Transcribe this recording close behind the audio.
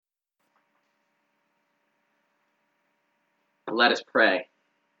Let us pray.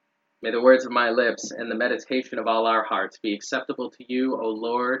 May the words of my lips and the meditation of all our hearts be acceptable to you, O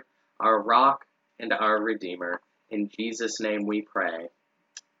Lord, our rock and our Redeemer. In Jesus' name we pray.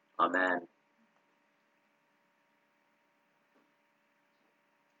 Amen.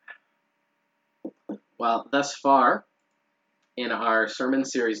 Well, thus far in our sermon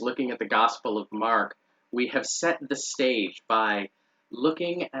series looking at the Gospel of Mark, we have set the stage by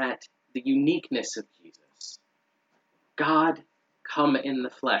looking at the uniqueness of Jesus. God come in the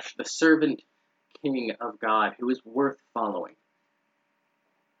flesh, the servant king of God who is worth following.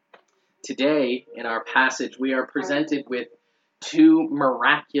 Today, in our passage, we are presented with two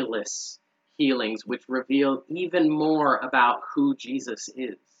miraculous healings which reveal even more about who Jesus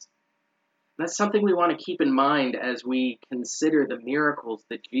is. That's something we want to keep in mind as we consider the miracles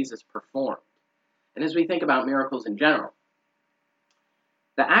that Jesus performed, and as we think about miracles in general.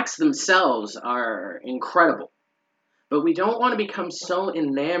 The acts themselves are incredible, but we don't want to become so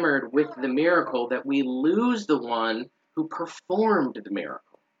enamored with the miracle that we lose the one who performed the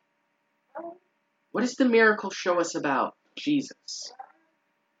miracle. What does the miracle show us about Jesus?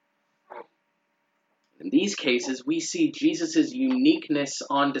 In these cases, we see Jesus' uniqueness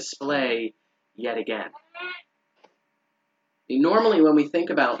on display yet again. Normally, when we think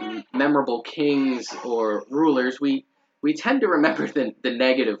about memorable kings or rulers, we tend to remember the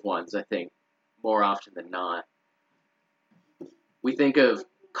negative ones, I think, more often than not. We think of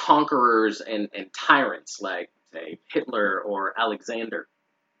conquerors and tyrants like, say, Hitler or Alexander,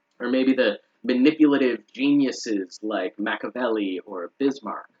 or maybe the manipulative geniuses like Machiavelli or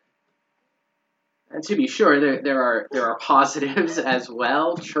Bismarck. And to be sure, there are positives as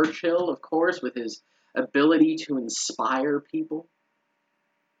well. Churchill, of course, with his ability to inspire people.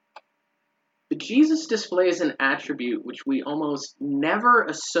 But Jesus displays an attribute which we almost never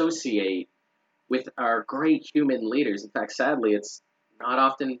associate with our great human leaders. In fact, sadly, it's not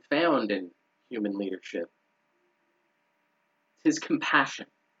often found in human leadership. His compassion.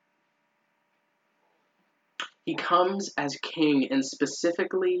 He comes as king and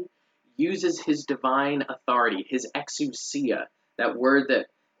specifically uses his divine authority, his exousia, that word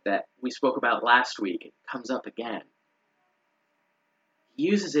that we spoke about last week. It comes up again. He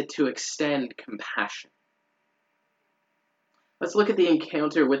uses it to extend compassion. Let's look at the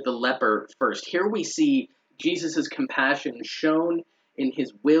encounter with the leper first. Here we see Jesus' compassion shown in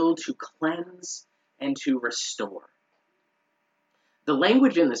his will to cleanse and to restore. The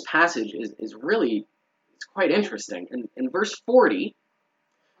language in this passage is really quite interesting. In verse 40,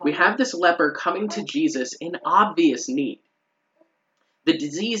 we have this leper coming to Jesus in obvious need. The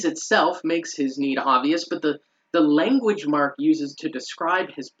disease itself makes his need obvious, but the language Mark uses to describe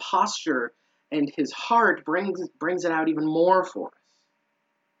his posture and his heart brings it out even more for us.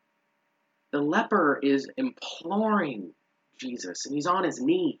 The leper is imploring Jesus, and he's on his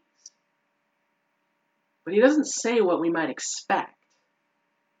knees. But he doesn't say what we might expect.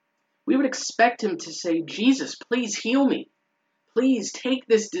 We would expect him to say, Jesus, please heal me. Please take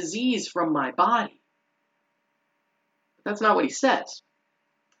this disease from my body. But that's not what he says.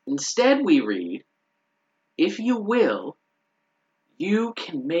 Instead, we read, if you will, you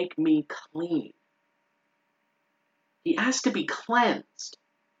can make me clean. He asks to be cleansed,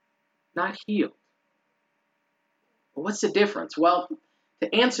 not healed. Well, what's the difference? Well,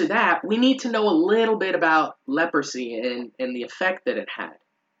 to answer that, we need to know a little bit about leprosy and the effect that it had.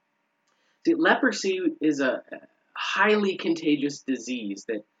 See, leprosy is a highly contagious disease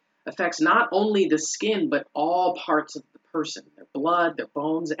that affects not only the skin, but all parts of the person, their blood, their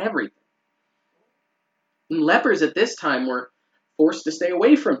bones, everything. And lepers at this time were forced to stay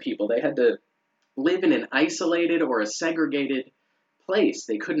away from people. They had to live in an isolated or a segregated place.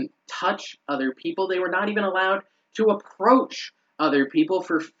 They couldn't touch other people. They were not even allowed to approach other people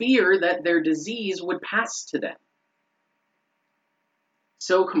for fear that their disease would pass to them.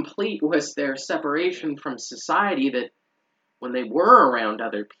 So complete was their separation from society that when they were around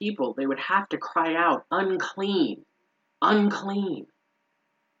other people, they would have to cry out, unclean, unclean.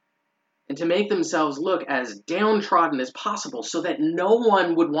 And to make themselves look as downtrodden as possible so that no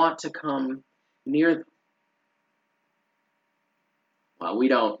one would want to come near them. Well, we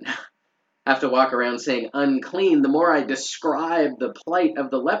don't have to walk around saying unclean. The more I describe the plight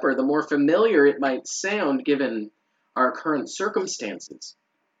of the leper, the more familiar it might sound given our current circumstances.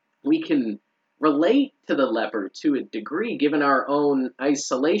 We can relate to the leper to a degree given our own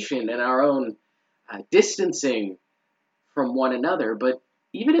isolation and our own distancing from one another. But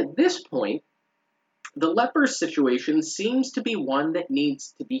even at this point, the leper's situation seems to be one that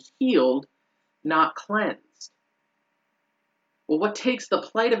needs to be healed, not cleansed. Well, what takes the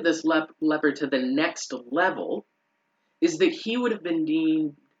plight of this leper to the next level is that he would have been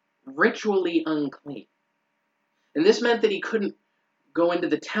deemed ritually unclean. And this meant that he couldn't go into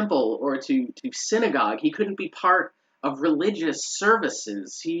the temple or to synagogue. He couldn't be part of religious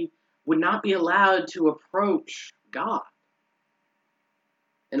services. He would not be allowed to approach God.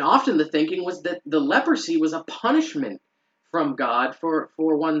 And often the thinking was that the leprosy was a punishment from God for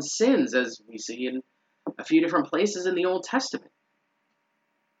one's sins, as we see in a few different places in the Old Testament.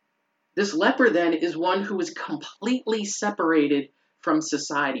 This leper then is one who is completely separated from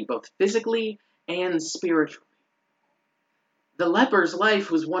society, both physically and spiritually. The leper's life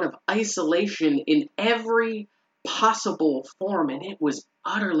was one of isolation in every possible form, and it was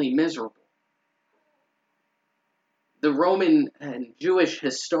utterly miserable. The Roman and Jewish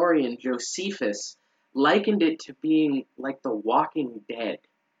historian Josephus likened it to being like the walking dead.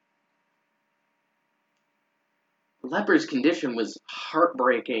 The leper's condition was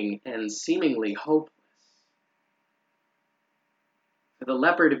heartbreaking and seemingly hopeless. For the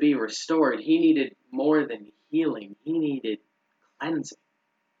leper to be restored, he needed more than healing. He needed cleansing.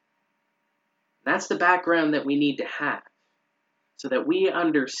 That's the background that we need to have so that we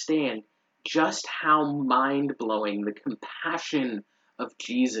understand just how mind-blowing the compassion of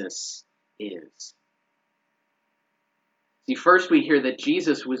Jesus is. See, first we hear that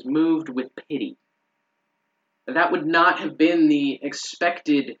Jesus was moved with pity. That would not have been the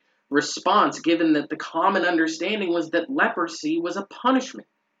expected response, given that the common understanding was that leprosy was a punishment.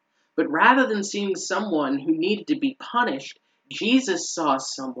 But rather than seeing someone who needed to be punished, Jesus saw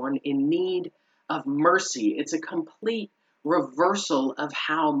someone in need of mercy. It's a complete reversal of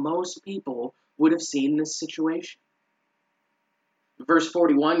how most people would have seen this situation. Verse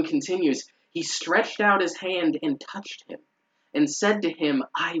 41 continues, he stretched out his hand and touched him and said to him,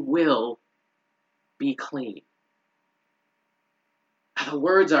 I will be clean. The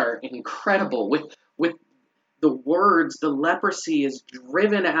words are incredible. With the words, the leprosy is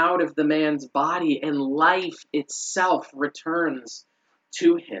driven out of the man's body and life itself returns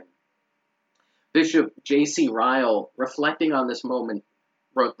to him. Bishop J.C. Ryle, reflecting on this moment,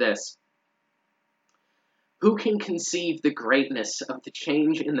 wrote this: who can conceive the greatness of the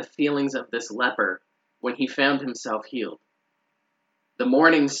change in the feelings of this leper when he found himself healed? The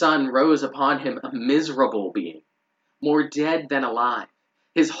morning sun rose upon him a miserable being, more dead than alive,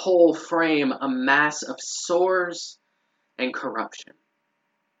 his whole frame a mass of sores and corruption,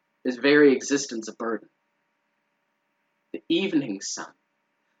 his very existence a burden. The evening sun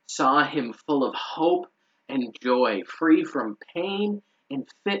saw him full of hope and joy, free from pain and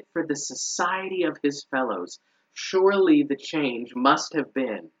fit for the society of his fellows. Surely the change must have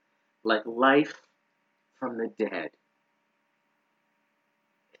been like life from the dead.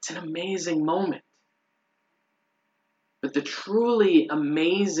 It's an amazing moment. But the truly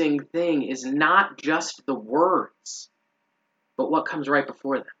amazing thing is not just the words, but what comes right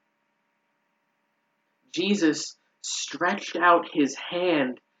before them. Jesus stretched out his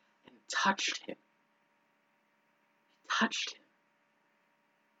hand and touched him. He touched him.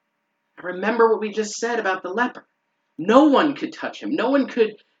 And remember what we just said about the leper. No one could touch him. No one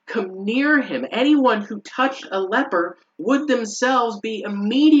could come near him. Anyone who touched a leper would themselves be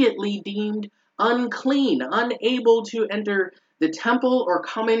immediately deemed unclean, unable to enter the temple or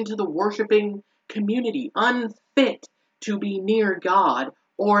come into the worshiping community, unfit to be near God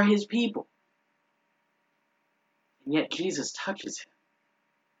or his people. And yet Jesus touches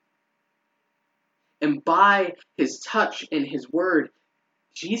him. And by his touch and his word,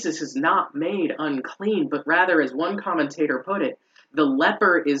 Jesus is not made unclean, but rather, as one commentator put it, the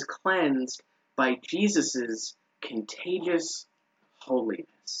leper is cleansed by Jesus' contagious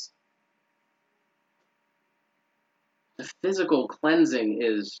holiness. The physical cleansing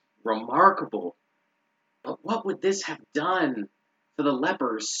is remarkable, but what would this have done for the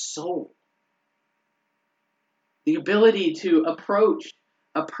leper's soul? The ability to approach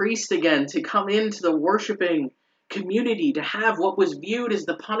a priest again, to come into the worshiping community, to have what was viewed as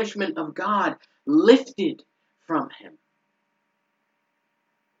the punishment of God lifted from him.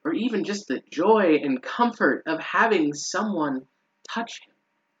 Or even just the joy and comfort of having someone touch him.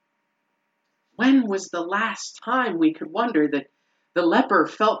 When was the last time, we could wonder, that the leper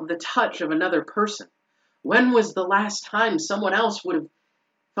felt the touch of another person? When was the last time someone else would have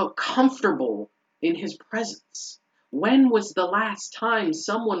felt comfortable in his presence? When was the last time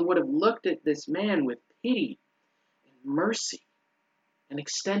someone would have looked at this man with pity and mercy and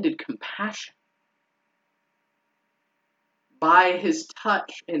extended compassion? By his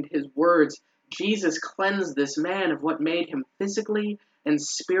touch and his words, Jesus cleansed this man of what made him physically and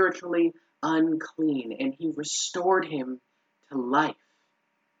spiritually unclean, and he restored him to life.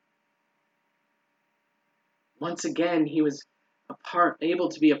 Once again, he was able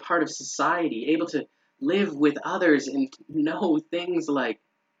to be a part of society, able to live with others and know things like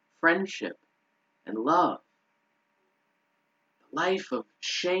friendship and love. The life of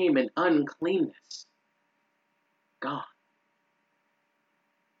shame and uncleanness, gone.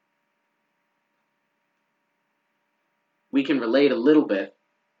 We can relate a little bit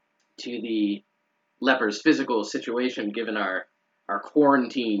to the leper's physical situation given our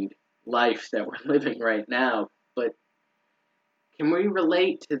quarantined life that we're living right now, but can we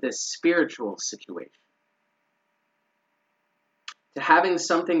relate to this spiritual situation? To having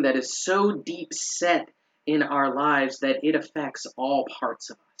something that is so deep set in our lives that it affects all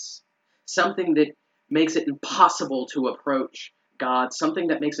parts of us. Something that makes it impossible to approach God. Something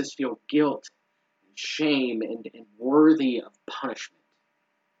that makes us feel guilt, and shame, and worthy of punishment.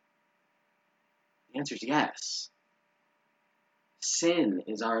 The answer is yes. Sin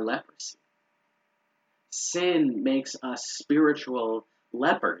is our leprosy. Sin makes us spiritual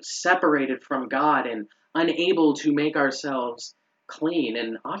lepers, separated from God and unable to make ourselves clean.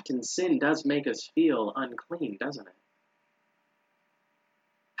 And often sin does make us feel unclean, doesn't it?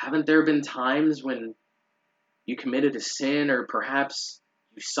 Haven't there been times when you committed a sin, or perhaps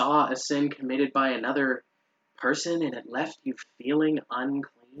you saw a sin committed by another person and it left you feeling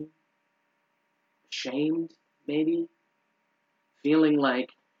unclean? Ashamed, maybe? Feeling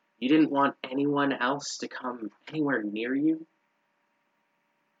like you didn't want anyone else to come anywhere near you?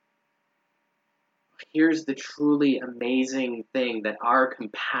 Here's the truly amazing thing that our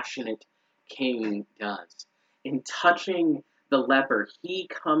compassionate King does. In touching the leper, he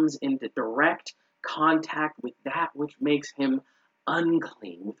comes into direct contact with that which makes him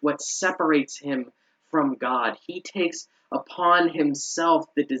unclean, with what separates him from God. He takes upon himself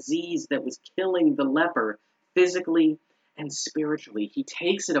the disease that was killing the leper physically and spiritually. He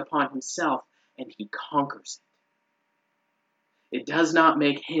takes it upon himself and he conquers it. It does not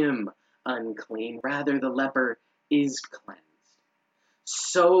make him unclean, rather the leper is cleansed.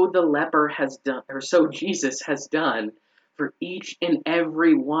 So the leper has done, or so Jesus has done for each and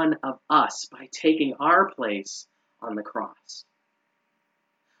every one of us by taking our place on the cross.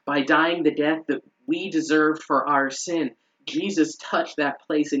 By dying the death that we deserved for our sin, Jesus touched that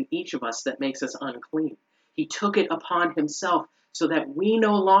place in each of us that makes us unclean. He took it upon himself so that we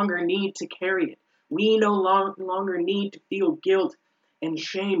no longer need to carry it. We no longer need to feel guilt and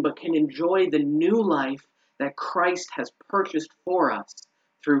shame, but can enjoy the new life that Christ has purchased for us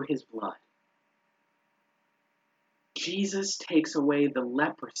through his blood. Jesus takes away the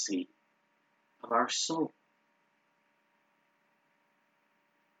leprosy of our soul.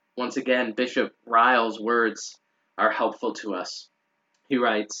 Once again, Bishop Ryle's words are helpful to us. He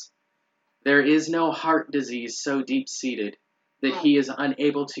writes, "There is no heart disease so deep-seated that he is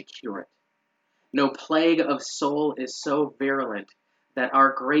unable to cure it. No plague of soul is so virulent that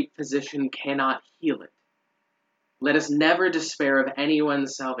our great physician cannot heal it. Let us never despair of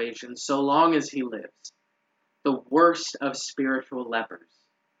anyone's salvation so long as he lives. The worst of spiritual lepers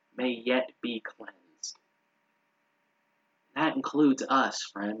may yet be cleansed." That includes us,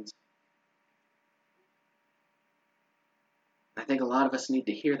 friends. I think a lot of us need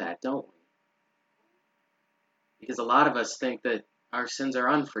to hear that, don't we? Because a lot of us think that our sins are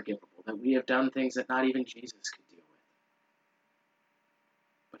unforgivable, that we have done things that not even Jesus could deal with.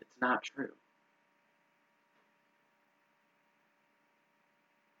 But it's not true.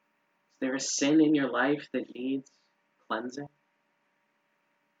 Is there a sin in your life that needs cleansing?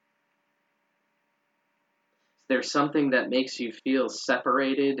 Is there something that makes you feel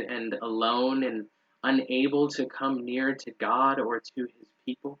separated and alone and unable to come near to God or to his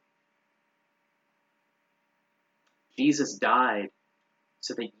people? Jesus died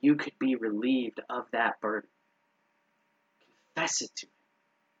so that you could be relieved of that burden. Confess it to him.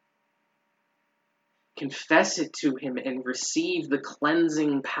 Confess it to him and receive the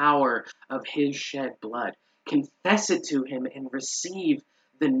cleansing power of his shed blood. Confess it to him and receive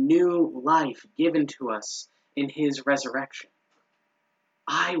the new life given to us in his resurrection.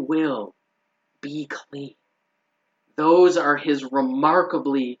 I will be clean. Those are his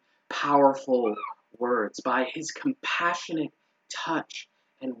remarkably powerful words. By his compassionate touch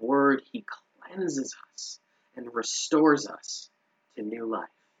and word, he cleanses us and restores us to new life.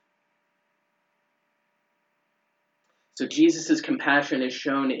 So Jesus' compassion is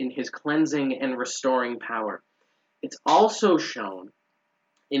shown in his cleansing and restoring power. It's also shown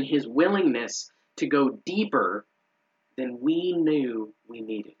in his willingness to go deeper than we knew we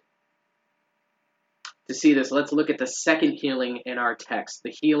needed. To see this, let's look at the second healing in our text,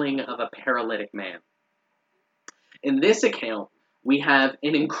 the healing of a paralytic man. In this account, we have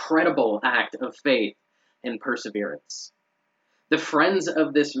an incredible act of faith and perseverance. The friends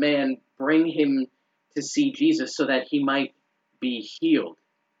of this man bring him to see Jesus so that he might be healed.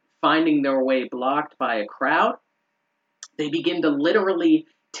 Finding their way blocked by a crowd, they begin to literally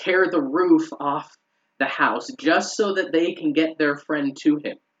tear the roof off the house just so that they can get their friend to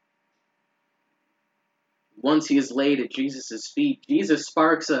him. Once he is laid at Jesus' feet, Jesus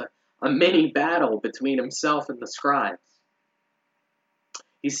sparks a mini battle between himself and the scribes.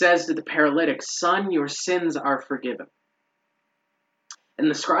 He says to the paralytic, "Son, your sins are forgiven." And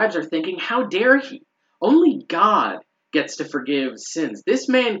the scribes are thinking, how dare he? Only God gets to forgive sins. This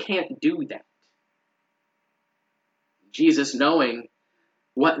man can't do that. Jesus, knowing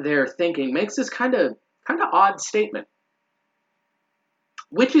what they're thinking, makes this kind of odd statement.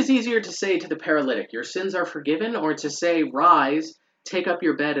 Which is easier to say to the paralytic, "Your sins are forgiven," or to say, "Rise, take up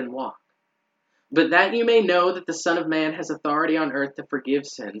your bed and walk"? But that you may know that the Son of Man has authority on earth to forgive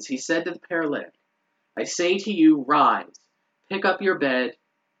sins, he said to the paralytic, "I say to you, rise, pick up your bed,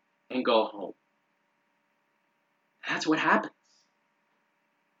 and go home." That's what happens.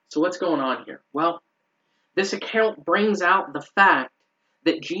 So what's going on here? Well, this account brings out the fact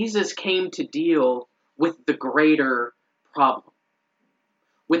that Jesus came to deal with the greater problem.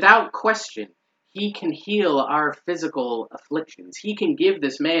 Without question, he can heal our physical afflictions. He can give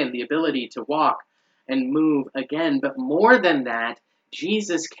this man the ability to walk and move again. But more than that,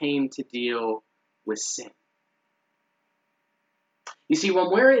 Jesus came to deal with sin. You see,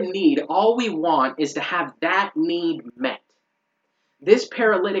 when we're in need, all we want is to have that need met. This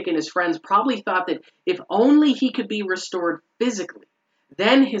paralytic and his friends probably thought that if only he could be restored physically,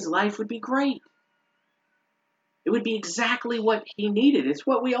 then his life would be great. It would be exactly what he needed. It's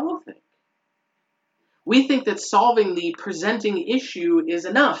what we all think. We think that solving the presenting issue is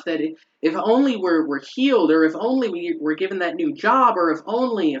enough, that if only we're healed, or if only we're given that new job, or if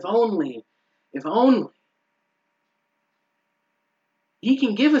only. He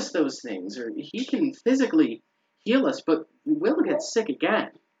can give us those things, or he can physically heal us, but we will get sick again.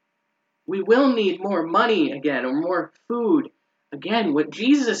 We will need more money again, or more food again. What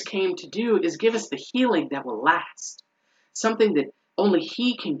Jesus came to do is give us the healing that will last. Something that only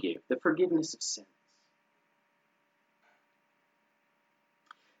he can give, the forgiveness of sins.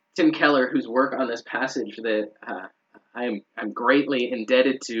 Tim Keller, whose work on this passage that I'm greatly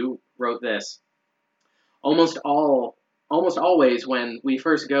indebted to, wrote this: Almost always when we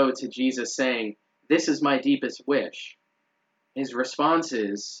first go to Jesus saying, "This is my deepest wish," his response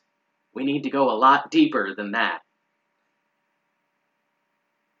is, "We need to go a lot deeper than that."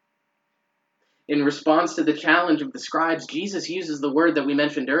 In response to the challenge of the scribes, Jesus uses the word that we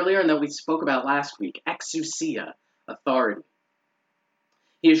mentioned earlier and that we spoke about last week, exousia, authority.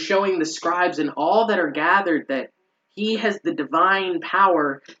 He is showing the scribes and all that are gathered that he has the divine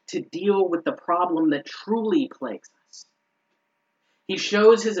power to deal with the problem that truly plagues us. He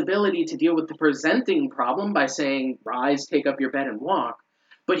shows his ability to deal with the presenting problem by saying, "Rise, take up your bed and walk."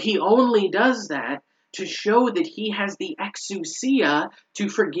 But he only does that to show that he has the exousia to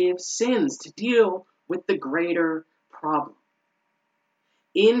forgive sins, to deal with the greater problem.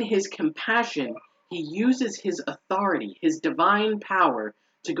 In his compassion, he uses his authority, his divine power,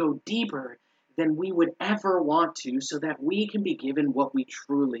 to go deeper than we would ever want to, so that we can be given what we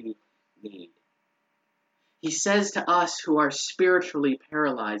truly need. He says to us who are spiritually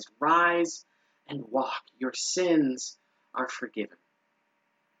paralyzed, "Rise and walk. Your sins are forgiven."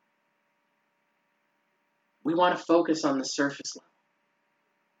 We want to focus on the surface level.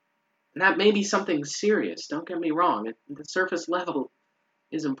 And that may be something serious, don't get me wrong. The surface level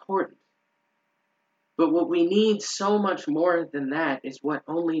is important. But what we need so much more than that is what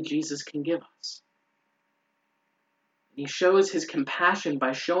only Jesus can give us. He shows his compassion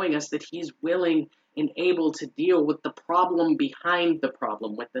by showing us that he's willing and able to deal with the problem behind the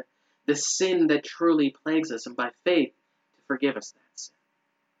problem, with the sin that truly plagues us, and by faith to forgive us that sin.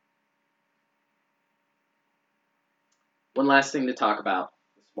 One last thing to talk about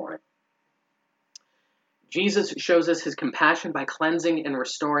this morning. Jesus shows us his compassion by cleansing and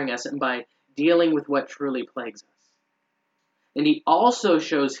restoring us and by dealing with what truly plagues us. And he also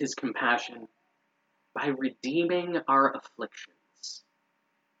shows his compassion by redeeming our afflictions.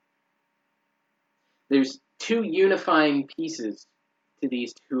 There's two unifying pieces to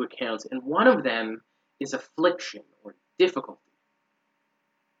these two accounts, and one of them is affliction or difficulty.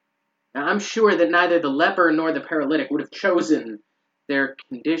 Now, I'm sure that neither the leper nor the paralytic would have chosen their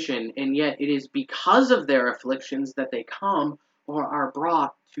condition, and yet it is because of their afflictions that they come or are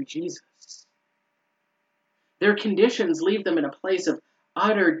brought to Jesus. Their conditions leave them in a place of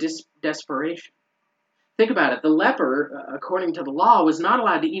utter desperation. Think about it. The leper, according to the law, was not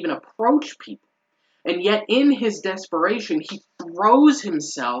allowed to even approach people. And yet in his desperation, he throws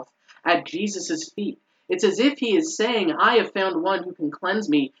himself at Jesus' feet. It's as if he is saying, I have found one who can cleanse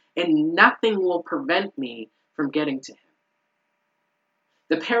me, and nothing will prevent me from getting to him.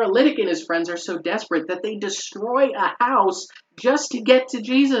 The paralytic and his friends are so desperate that they destroy a house just to get to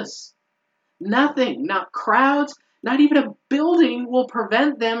Jesus. Nothing, not crowds, not even a building will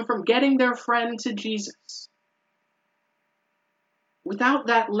prevent them from getting their friend to Jesus. Without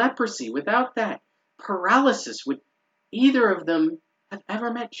that leprosy, without that paralysis, would either of them have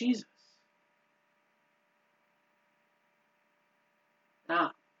ever met Jesus? Now,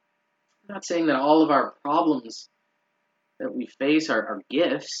 I'm not saying that all of our problems that we face are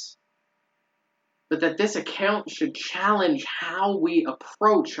gifts, but that this account should challenge how we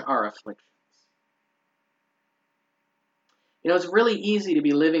approach our afflictions. It's really easy to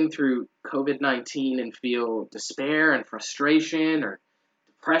be living through COVID-19 and feel despair and frustration or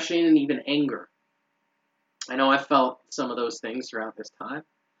depression and even anger. I know I felt some of those things throughout this time.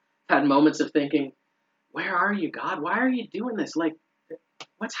 I've had moments of thinking, where are you, God? Why are you doing this? Like,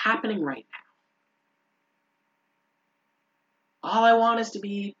 what's happening right now? All I want is to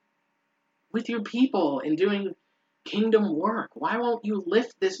be with your people and doing kingdom work. Why won't you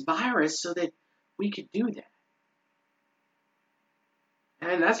lift this virus so that we could do that?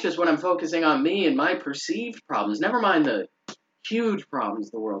 And that's just when I'm focusing on me and my perceived problems. Never mind the huge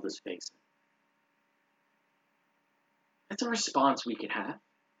problems the world is facing. That's a response we could have.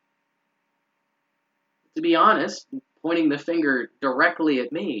 To be honest, pointing the finger directly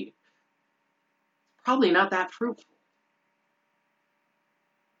at me, probably not that fruitful.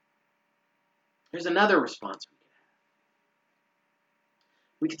 There's another response we could have.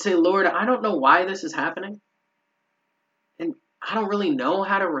 We could say, Lord, I don't know why this is happening, and I don't really know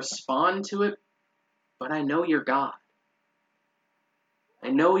how to respond to it, but I know you're God. I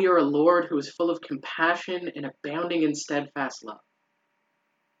know you're a Lord who is full of compassion and abounding in steadfast love.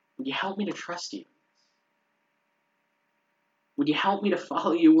 Would you help me to trust you? Would you help me to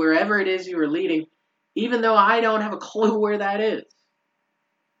follow you wherever it is you are leading, even though I don't have a clue where that is?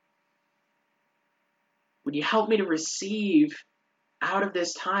 Would you help me to receive out of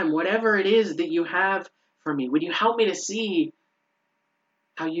this time whatever it is that you have for me? Would you help me to see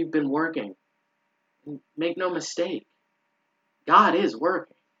how you've been working? And make no mistake, God is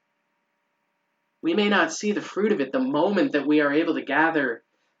working. We may not see the fruit of it the moment that we are able to gather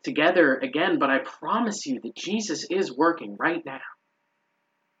together again, but I promise you that Jesus is working right now.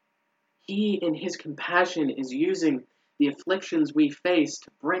 He, in his compassion, is using the afflictions we face to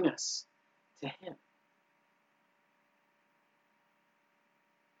bring us to him.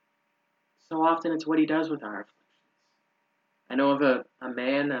 So often it's what he does with our afflictions. I know of a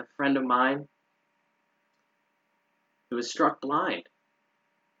man, a friend of mine, who was struck blind.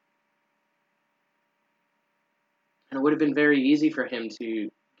 And it would have been very easy for him to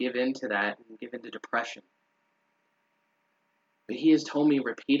give in to that and give in to depression. But he has told me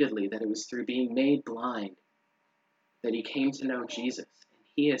repeatedly that it was through being made blind that he came to know Jesus. And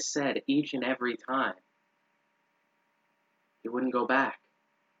he has said each and every time he wouldn't go back.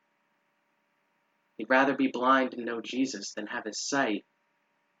 He'd rather be blind and know Jesus than have his sight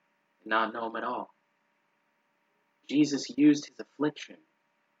and not know him at all. Jesus used his affliction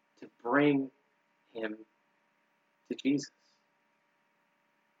to bring him to Jesus.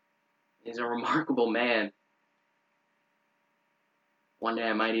 He's a remarkable man. One day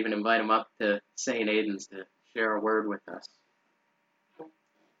I might even invite him up to St. Aidan's to share a word with us.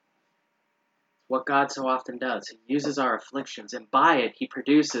 What God so often does, he uses our afflictions, and by it he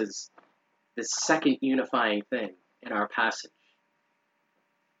produces this second unifying thing in our passage.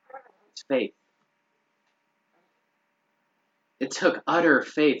 It's faith. It took utter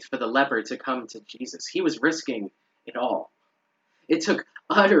faith for the leper to come to Jesus. He was risking it all. It took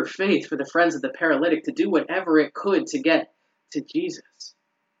utter faith for the friends of the paralytic to do whatever it could to get to Jesus.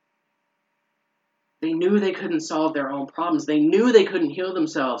 They knew they couldn't solve their own problems. They knew they couldn't heal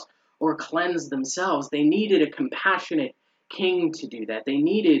themselves or cleanse themselves. They needed a compassionate king to do that. They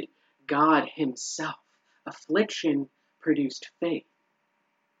needed God himself. Affliction produced faith.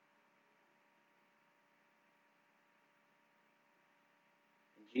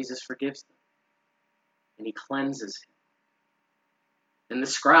 And Jesus forgives them. And he cleanses him. And the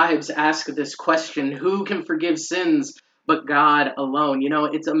scribes ask this question, who can forgive sins but God alone?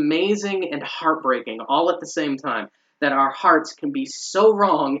 It's amazing and heartbreaking all at the same time that our hearts can be so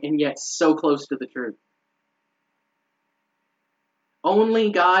wrong and yet so close to the truth.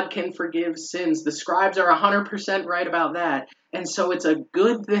 Only God can forgive sins. The scribes are 100% right about that. And so it's a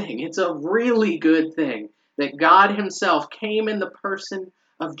good thing. It's a really good thing that God himself came in the person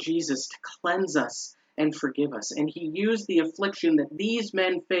of Jesus to cleanse us and forgive us. And he used the affliction that these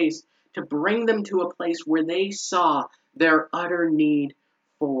men faced to bring them to a place where they saw their utter need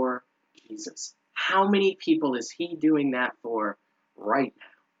for Jesus. How many people is he doing that for right now?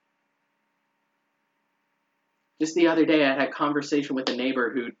 Just the other day, I had a conversation with a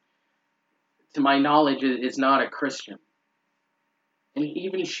neighbor who, to my knowledge, is not a Christian. And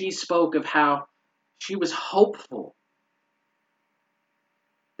even she spoke of how she was hopeful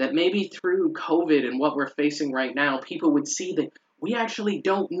that maybe through COVID and what we're facing right now, people would see that we actually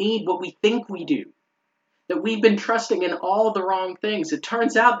don't need what we think we do, that we've been trusting in all the wrong things. It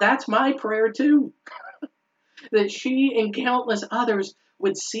turns out that's my prayer too, that she and countless others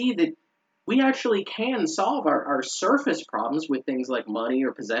would see that we actually can solve our surface problems with things like money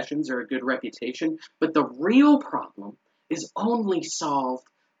or possessions or a good reputation, but the real problem is only solved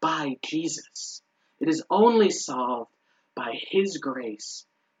by Jesus. It is only solved by his grace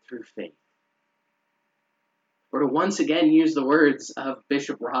through faith. Or to once again use the words of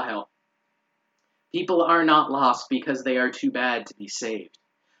Bishop Ryle, people are not lost because they are too bad to be saved,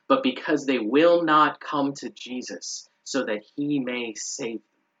 but because they will not come to Jesus so that he may save them.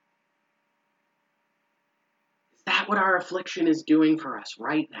 Is that what our affliction is doing for us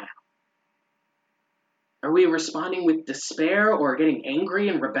right now? Are we responding with despair or getting angry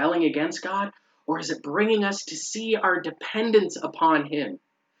and rebelling against God? Or is it bringing us to see our dependence upon him,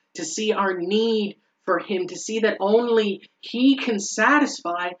 to see our need for him, to see that only he can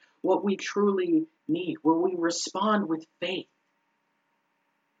satisfy what we truly need? Will we respond with faith?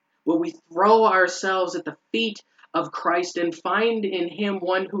 Will we throw ourselves at the feet of Christ and find in him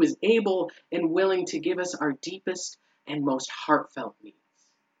one who is able and willing to give us our deepest and most heartfelt needs?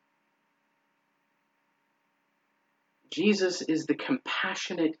 Jesus is the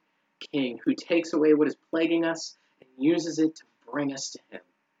compassionate King who takes away what is plaguing us and uses it to bring us to him.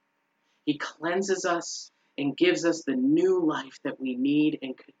 He cleanses us and gives us the new life that we need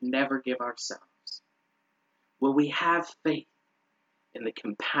and could never give ourselves. Will we have faith in the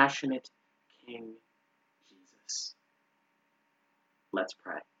compassionate King Jesus? Let's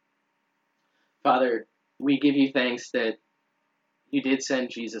pray. Father, we give you thanks that you did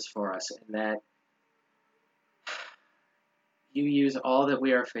send Jesus for us and that you use all that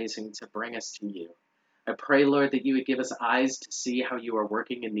we are facing to bring us to you. I pray, Lord, that you would give us eyes to see how you are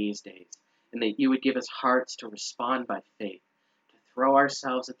working in these days, and that you would give us hearts to respond by faith, to throw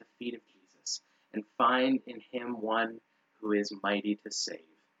ourselves at the feet of Jesus, and find in him one who is mighty to save.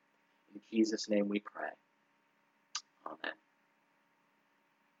 In Jesus' name we pray. Amen.